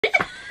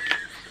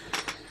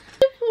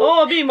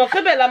Oh, be my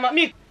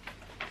me.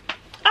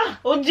 Ah,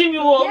 oh Jimmy,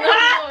 you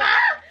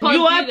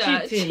are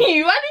cheating.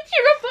 Why did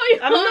you report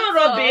your I'm not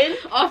robbing.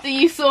 After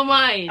you saw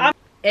mine.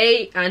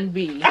 A and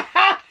B.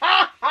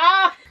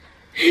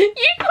 You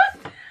crossed.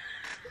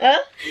 Huh?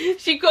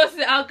 She crossed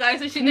it out, guys,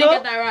 so she didn't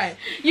get that right.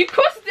 You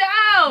crossed it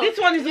out. This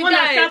one is the one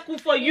I circle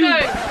for you. No.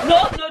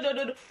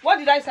 What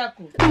did I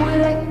circle?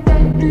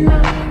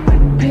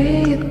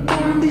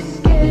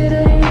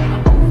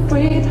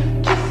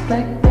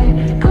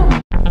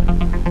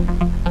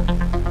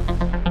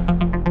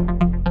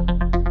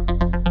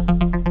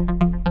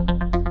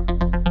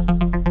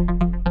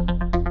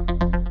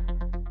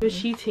 You're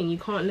cheating. You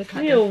can't look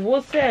at it. Yo,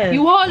 what's that?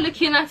 You are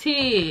looking at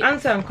it.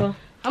 Answer, uncle.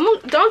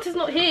 The answer's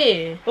not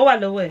here. Oh, by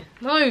the way.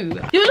 No.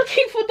 You're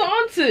looking for the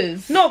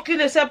answers. No, can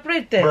they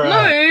separate them?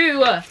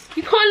 No.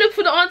 You can't look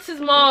for the answers,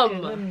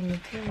 Mom. Okay,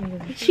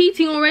 You're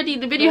cheating already.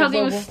 The video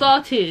hasn't even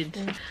started.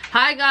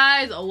 Hi,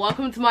 guys.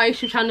 Welcome to my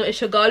YouTube channel.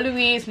 It's your girl,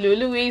 Louise.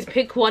 Louise.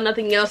 Pick one.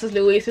 Nothing else is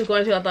Louise. It's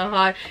going to be that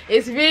hard.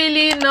 It's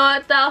really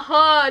not that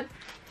hard.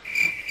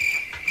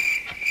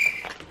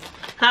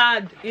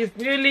 It's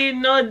really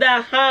not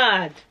that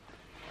hard.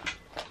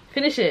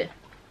 Finish it.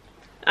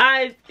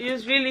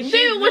 It's really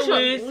Dude, which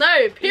one?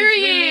 No, period.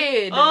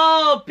 Really,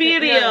 oh,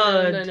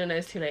 period. No,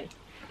 it's too late.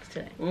 It's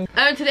too late.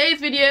 Today's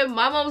video,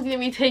 my mom's gonna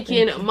be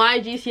taking my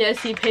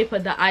GCSE paper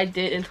that I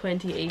did in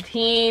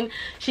 2018.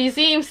 She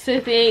seems to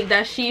think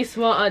that she's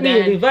smarter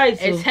than a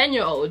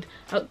 10-year-old.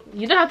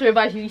 You don't have to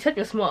revise. You said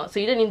you're smart, so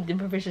you don't need the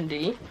revision, do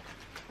you?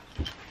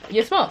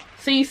 You're smart,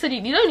 so you said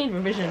you don't need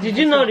revision. Did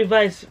you not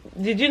revise?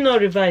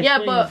 Yeah,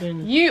 but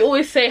you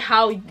always say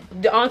how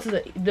the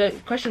answers, the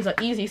questions are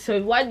easy.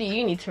 So why do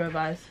you need to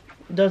revise?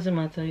 Doesn't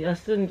matter. I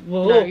still.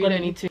 Well, no, you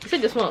don't need to. You said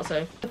you're smart,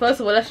 so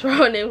first of all, let's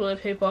write our names on the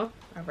paper.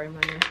 I wrote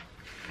my name.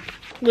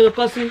 With a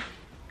person.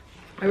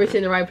 I wrote it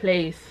in the right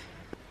place.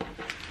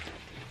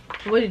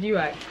 What did you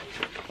write?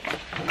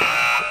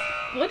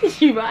 What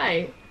did you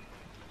write?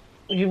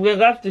 You will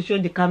have to show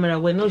the camera.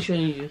 We're not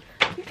showing you.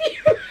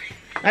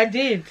 I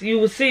did. You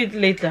will see it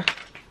later.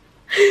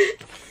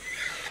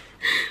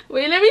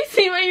 Wait, let me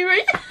see what you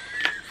wrote.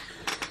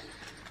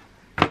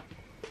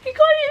 You can't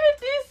even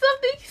do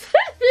something so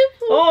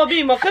simple. Oh,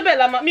 be my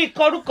kebela, me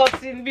koru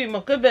kosin be my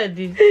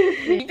kebedi.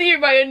 You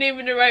think write your name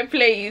in the right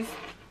place.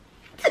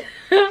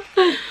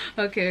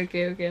 Okay,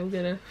 I'm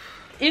gonna.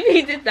 If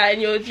you did that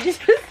in your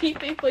GCSE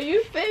paper,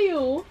 you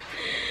failed.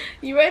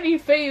 You already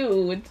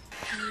failed.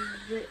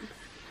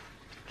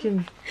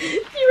 Kim.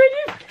 You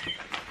already.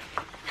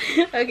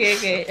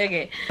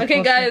 Okay,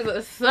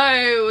 guys, so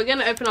we're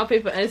gonna open our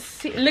paper and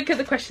look at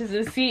the questions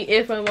and see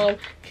if my mom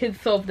can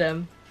solve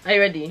them. Are you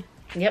ready?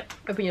 Yep.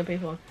 Open your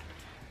paper.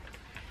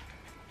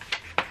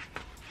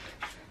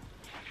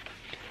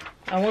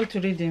 I want to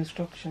read the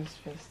instructions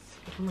first.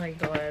 Oh my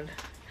god,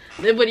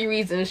 nobody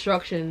reads the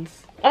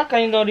instructions. How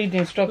can you not read the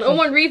instructions? No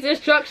one reads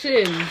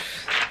instructions.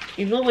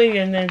 You know when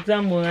you're in an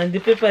exam and the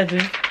paper is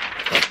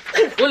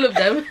all of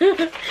them.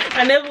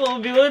 And everyone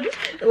will be old.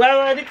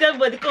 Why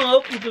everybody come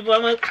up with paper? Why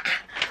am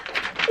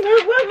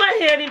I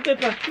hearing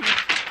paper?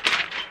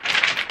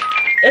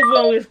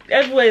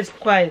 Everyone is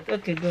quiet.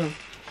 Okay, go on.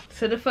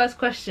 So the first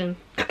question.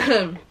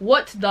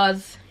 What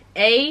does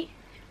A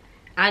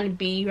and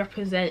B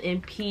represent in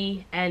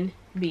P and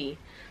B?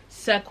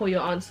 Circle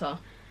your answer.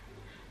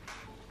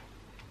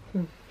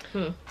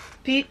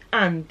 P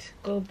and.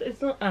 Oh,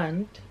 it's not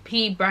and.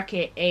 P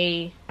bracket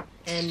A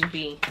and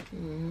B.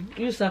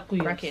 You circle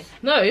yours. Bracket.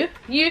 No, you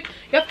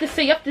have to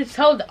say. You have to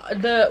tell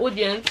the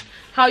audience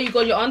how you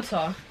got your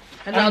answer.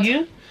 And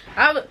you?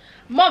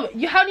 Mom,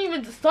 you haven't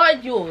even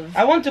started yours.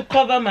 I want to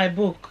cover my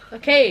book.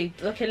 Okay,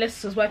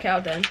 let's just work it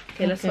out then.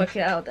 Let's work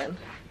it out then.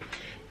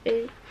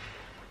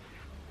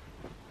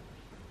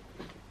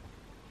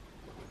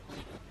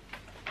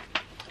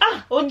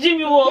 Oh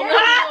Jimmy, I was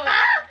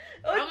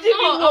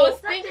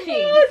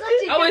thinking.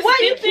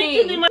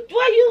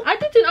 I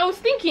didn't. I was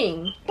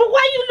thinking. But why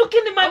are you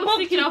looking in my book? I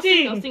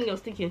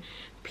was thinking.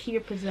 P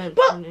represents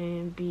A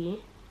and B.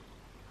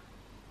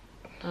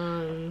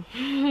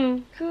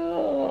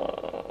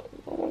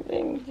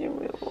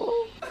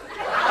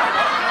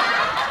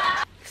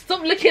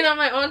 Stop looking at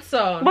my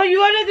answer. But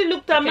you already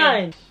looked at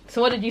mine.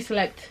 So what did you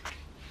select?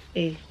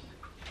 A.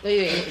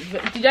 Wait.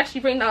 Did you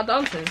actually bring out the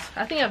answers?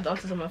 I think I have the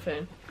answers on my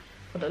phone.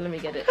 Hold on, let me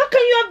get it. How can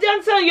you have the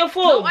answer on your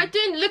phone? No, I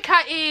didn't look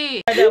at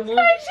it.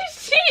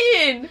 She's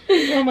cheating.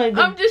 Oh my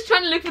God. I'm just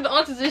trying to look for the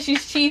answers and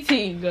she's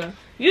cheating.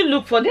 You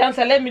look for the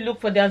answer. Let me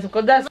look for the answer,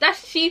 because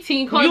that's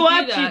cheating. You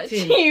are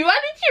cheating. Why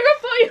did you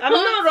report your I'm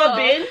not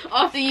robbing.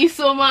 After you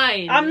saw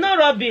mine. I'm not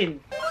robbing.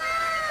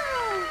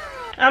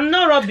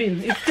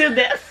 It's still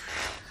there.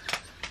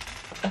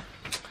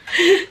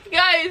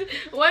 Guys,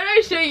 when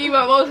I show you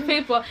my mom's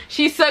paper,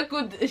 she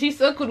circled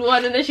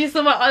one and then she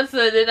saw my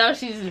answer and then now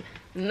she's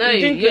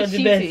you're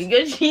cheating.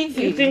 You're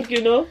cheating. You think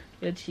you know?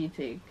 You're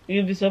cheating.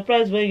 You'll be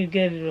surprised when you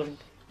get it wrong.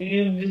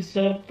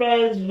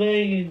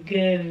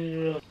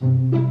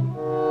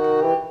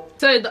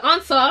 So the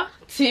answer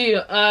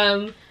to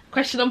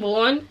question number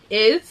 1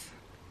 is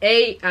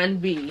A and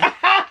B.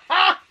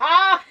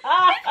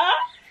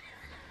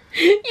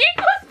 You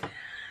crossed.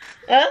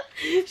 Huh?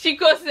 She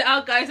crossed it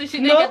out, guys, so she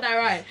didn't get that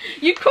right.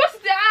 You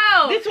crossed it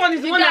out. This one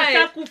is the one I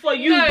circle for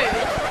you. No.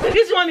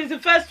 This one is the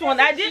first one.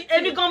 I did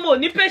Emi Gombo,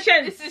 ni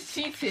patient. This is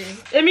cheating.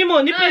 Emi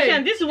Mo, ni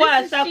patient. This is what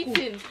I circle.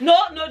 No.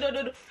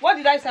 What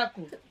did I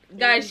circle?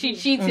 Guys, she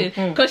cheated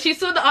because she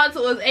saw the answer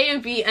was A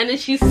and B, and then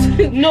she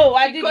no,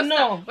 I didn't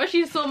know. When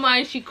she saw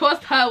mine, she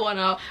crossed her one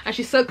out and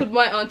she circled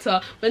my answer.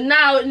 But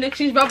now look,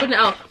 she's rubbing it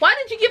out. Why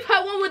did you give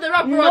her one with the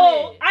rubber on it?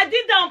 No, I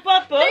did that on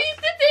purpose. No, you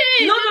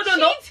didn't.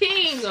 No.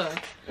 Cheating.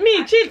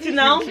 Me cheating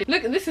now.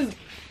 Look,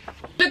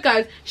 look,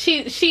 guys.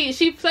 She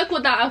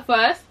circled that at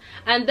first.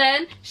 And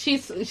then she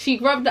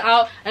rubbed it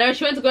out, and then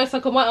she went to go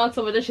circle my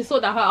answer, but then she saw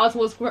that her answer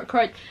was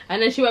correct,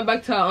 and then she went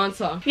back to her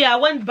answer. Yeah, I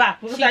went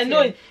back because I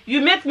know it. You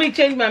make me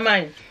change my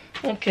mind.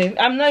 Okay,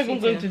 I'm not even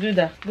going to do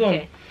that. Go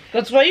on.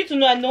 Because for you to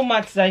know I know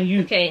maths than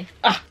you. Okay.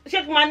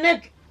 Check my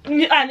neck. No,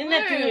 because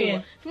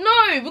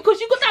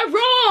you got that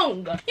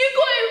wrong. You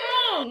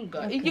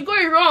got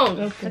it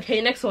wrong.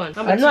 Okay, next one.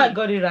 I know I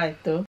got it right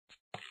though.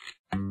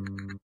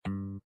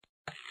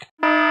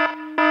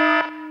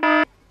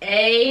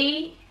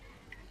 A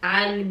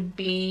and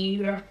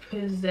B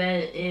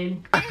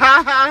representing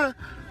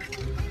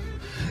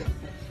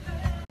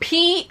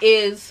P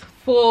is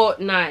 4,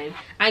 9,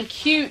 and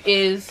Q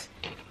is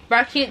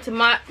bracket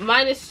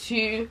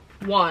 -2,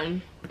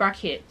 1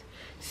 bracket.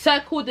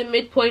 Circle the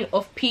midpoint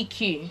of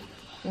PQ.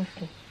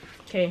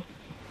 Okay.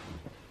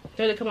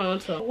 Don't look at my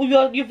answer.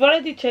 Well, you've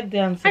already checked the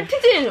answer. I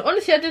didn't.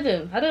 Honestly, I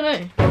didn't. I don't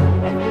know.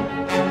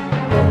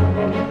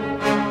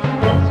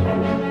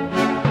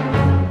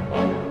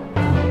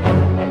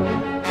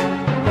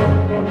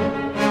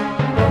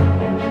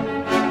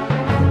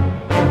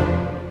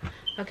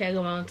 Okay, I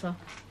got my answer.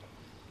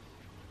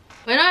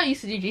 When I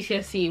used to do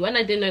GCSE, when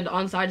I didn't know the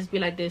answer, I'd just be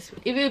like this.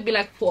 If it would be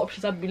like 4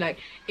 options, I'd be like,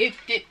 if,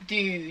 dip,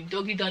 do,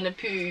 doggy done a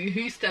poo,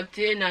 who stepped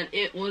in, and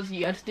it was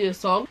you. I had to do a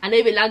song. And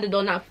if it landed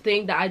on that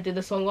thing that I did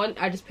the song on,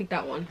 I just picked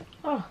that one.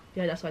 Oh.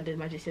 Yeah, that's what I did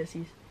my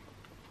GCSEs.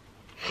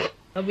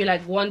 I'll be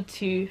like 1,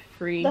 2,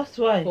 3, that's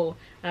why. 4.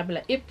 And I'd be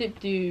like, if, dip,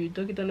 do,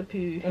 doggy done a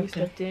poo, who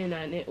stepped in,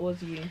 and it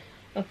was you.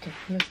 Okay,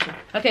 let's go.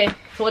 Okay,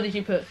 so what did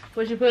you put?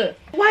 What did you put?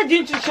 Why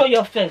didn't you show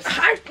your face?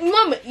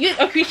 Mum,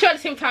 we showed at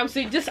the same time,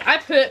 so I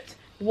put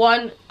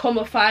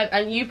 1,5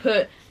 and you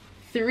put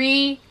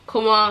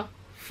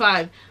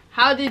 3,5.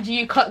 How did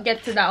you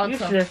get to that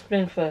answer? You should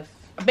explain first.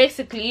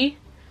 Basically,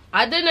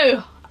 I don't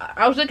know.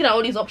 I was looking at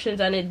all these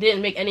options and it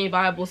didn't make any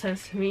viable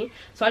sense to me.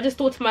 So I just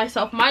thought to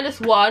myself,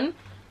 -1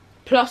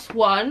 plus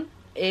 1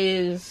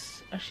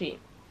 is actually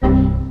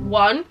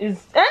 1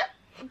 is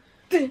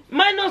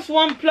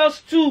 -1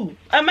 plus 2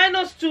 and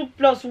 -2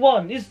 plus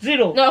 1 is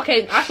 0. No,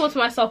 okay, I thought to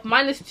myself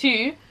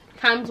 -2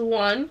 times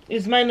 1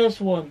 is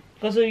 -1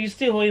 because you're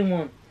still holding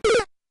 1.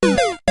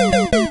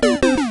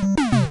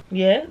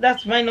 Yeah,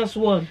 that's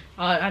 -1.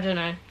 I don't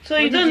know. So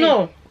you don't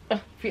know.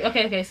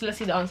 Okay, so let's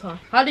see the answer.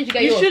 How did you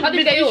get yours? How did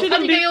you get yours?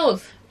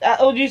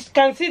 You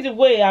can see the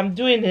way I'm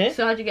doing it.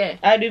 So how'd you get it?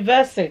 I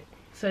reverse it.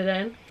 So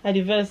then? I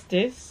reverse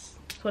this.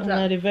 What's that?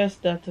 I reverse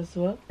that as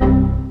well.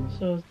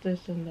 So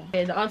this and that.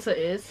 Okay, the answer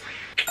is...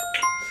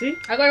 See?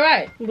 I got it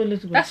right.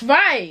 That's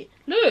right.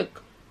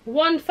 Look.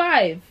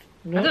 1,5.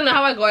 No. I don't know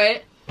how I got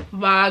it,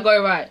 but I got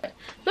it right.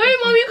 No,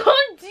 Mom, you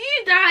can't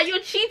do that. You're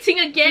cheating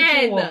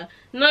again.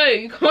 No,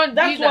 you can't do that.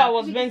 That's what I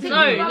was meant to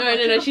do.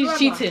 No, she's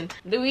cheating.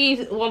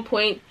 Louise, 1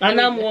 point. And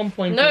I'm 1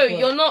 point. No,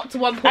 you're not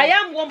 1 point. I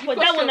am 1 point.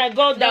 That one I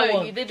got that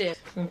one. No, you didn't.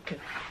 Okay.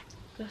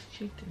 That's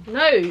cheating.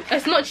 No,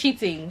 it's not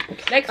cheating.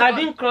 Next one. I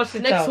didn't cross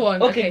it out. Next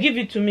one. Okay, give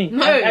it to me.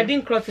 No. I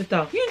didn't cross it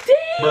out. You did.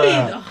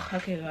 Oh,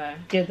 okay, right.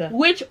 Get that.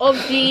 Which of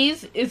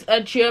these is a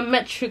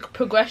geometric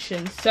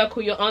progression?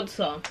 Circle your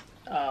answer.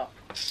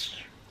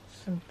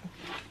 Simple.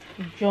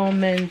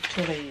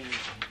 Geometry.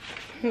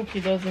 He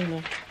doesn't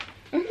know.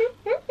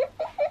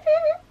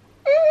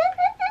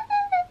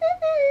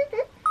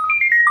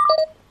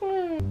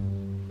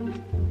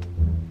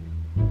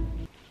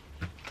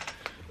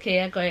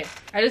 Okay, I got it.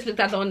 I just looked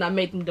at the one that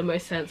made the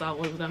most sense out of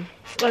all of them.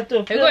 Have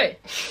you got it?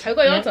 Have you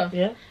got your answer?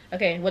 Yeah.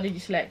 Okay, what did you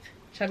select?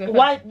 Shall I go first?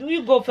 Why do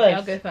you go first? Okay,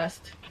 I'll go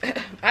first.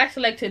 I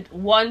selected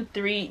 1,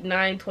 3,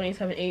 9,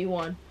 27,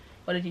 81.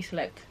 What did you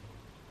select?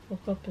 What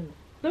happened?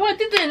 No, I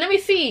didn't. Let me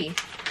see.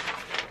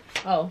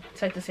 Oh,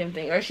 it's like the same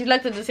thing. Or she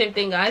selected the same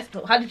thing, guys.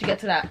 How did you get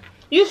to that?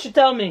 You should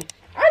tell me.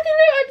 I didn't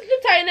know. I just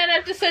looked at it and then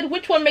I just said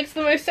which one makes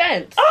the most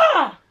sense.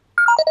 Ah!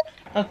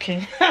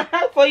 Okay.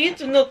 For you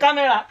to know,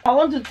 camera. I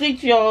want to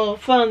teach your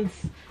fans.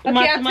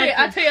 Okay,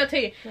 I'll tell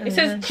you. It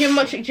says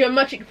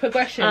geometric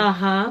progression.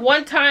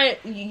 1 time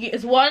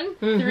is 1,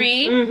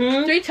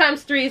 3. 3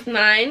 times 3 is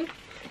 9.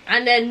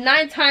 And then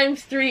 9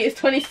 times 3 is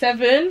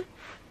 27.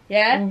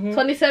 Yeah?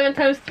 27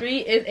 times 3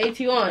 is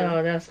 81.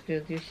 Oh, that's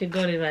good. You should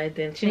got it right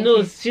then. She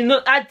knows. She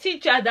knows. I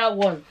teach her that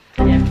one.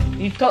 Yeah.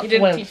 You taught well. You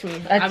didn't teach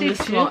me. I'm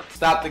just smart.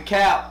 Stop the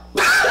cap.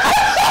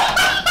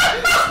 Stop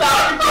the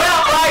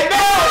cap right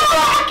now.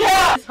 Stop the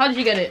cap. How did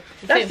you get it?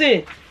 That's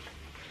it.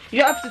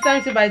 You have to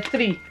times it by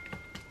 3.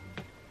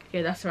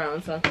 Okay, that's the right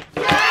answer.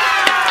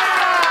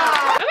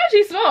 Yeah! I'm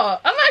actually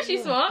smart.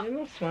 You're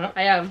not smart.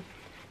 I am.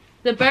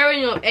 The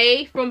bearing of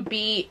A from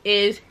B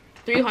is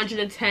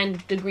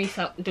 310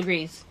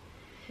 degrees.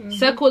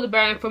 Circle the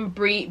bearing from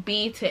B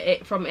to A,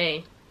 from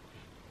A.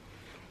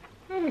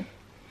 Well,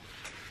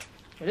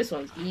 this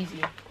one's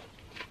easy.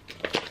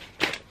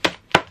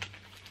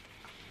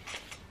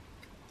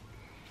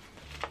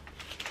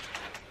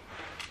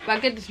 If I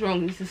get this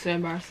wrong, this is so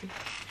embarrassing.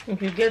 If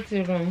you get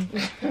it wrong.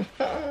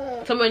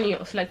 Someone new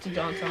selected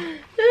your answer.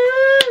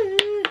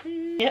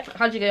 Yeah.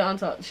 How'd you get your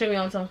answer? Show me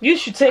your answer. You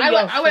should say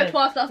yours. I went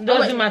past us.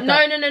 Doesn't matter. No.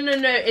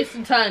 It's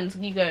in turns.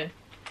 You go.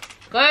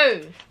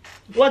 Go.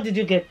 What did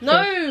you get? No.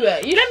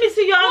 Let me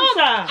see your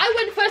answer. I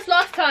went first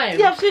last time.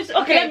 Yeah,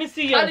 okay, let me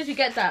see yours. How did you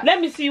get that?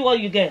 Let me see what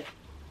you get.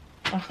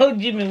 Oh,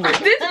 Jimmy. I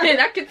didn't.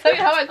 I can tell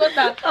you how I got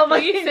that. Oh,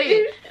 but you say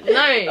it.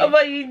 No. How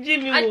about you,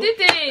 Jimmy? I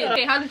didn't.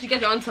 Okay, how did you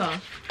get your answer?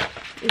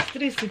 It's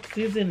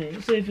 360, isn't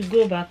it? So if you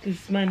go back,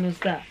 it's minus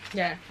that.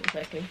 Yeah,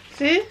 exactly.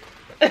 See?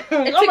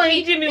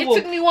 It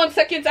took me 1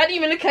 second. I didn't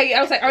even look at it.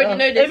 I was like, I already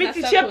know this.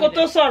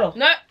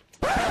 No.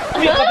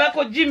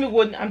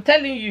 I'm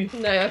telling you.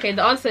 No, okay,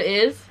 the answer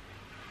is...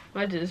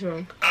 I did this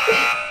wrong.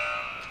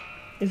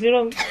 Is it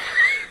wrong?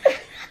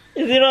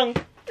 Is it wrong?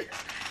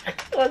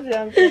 What's the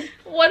answer?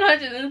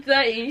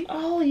 130.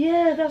 Oh,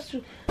 yeah, that's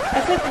true.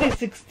 I said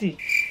 360.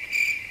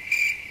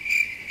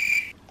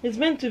 It's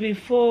meant to be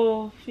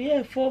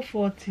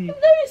 440. No,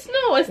 it's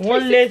not. It's 360.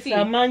 One less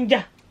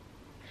Amanja.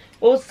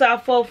 Osa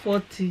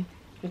 440.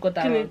 You got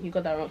that wrong. You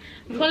got that wrong.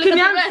 Can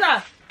you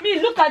answer? Me,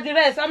 look at the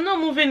rest. I'm not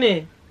moving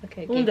it.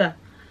 Okay. The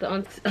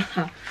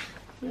answer.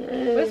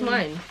 Where's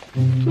mine?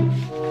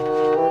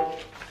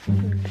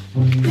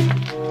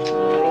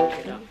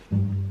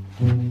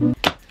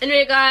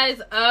 Anyway,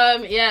 guys,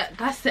 yeah,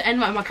 that's the end.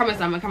 My camera's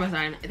down.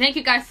 Thank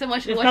you guys so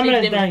much for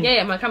watching.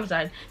 Yeah, my camera's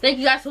down. Thank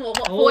you guys for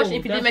watching.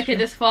 If you did make it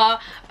this far,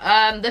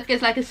 don't forget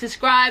to like and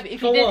subscribe.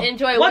 If you did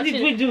enjoy watching.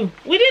 What did we do?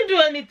 We didn't do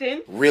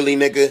anything. Really,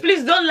 nigga?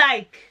 Please don't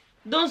like.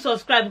 Don't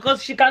subscribe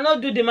because she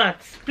cannot do the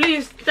maths.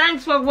 Please,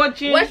 thanks for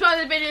watching. Watch one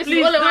of the videos.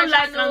 Please don't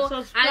like and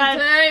subscribe. And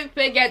don't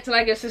forget to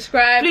like and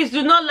subscribe. Please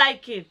do not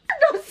like it.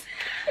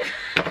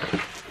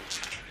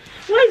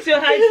 Why is your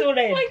eye so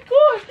red? Oh my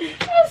god.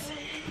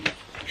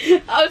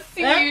 I'll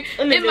see you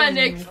in my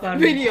next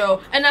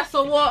video. And that's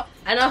on what?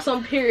 And that's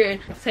on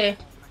period. Say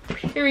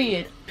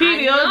period.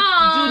 Period. Do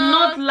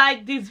not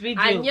like this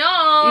video. It's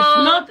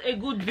not a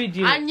good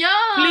video.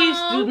 Please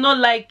do not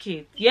like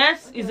it.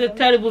 Yes, it's a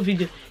terrible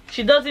video.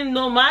 She doesn't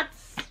know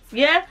maths.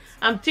 Yeah,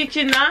 I'm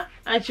teaching her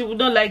and she would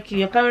not like it.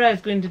 Your camera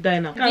is going to die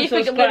now. Do you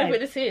think I'm going to put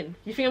this in?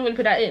 You think I'm going to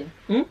put that in?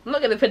 I'm not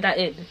going to put that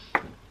in.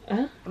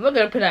 I'm not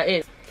going to put that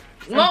in.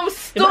 Mom,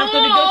 stop!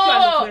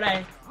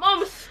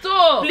 Mom,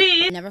 stop!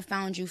 Please. I never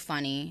found you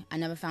funny. I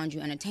never found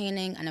you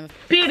entertaining.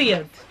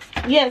 Period.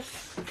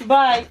 Yes.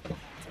 Bye.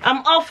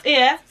 I'm off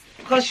air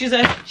because she's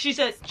a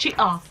cheater.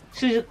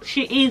 She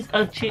is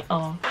a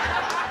cheater.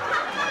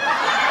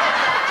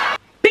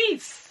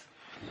 Peace.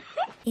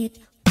 It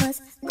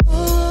was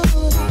cold.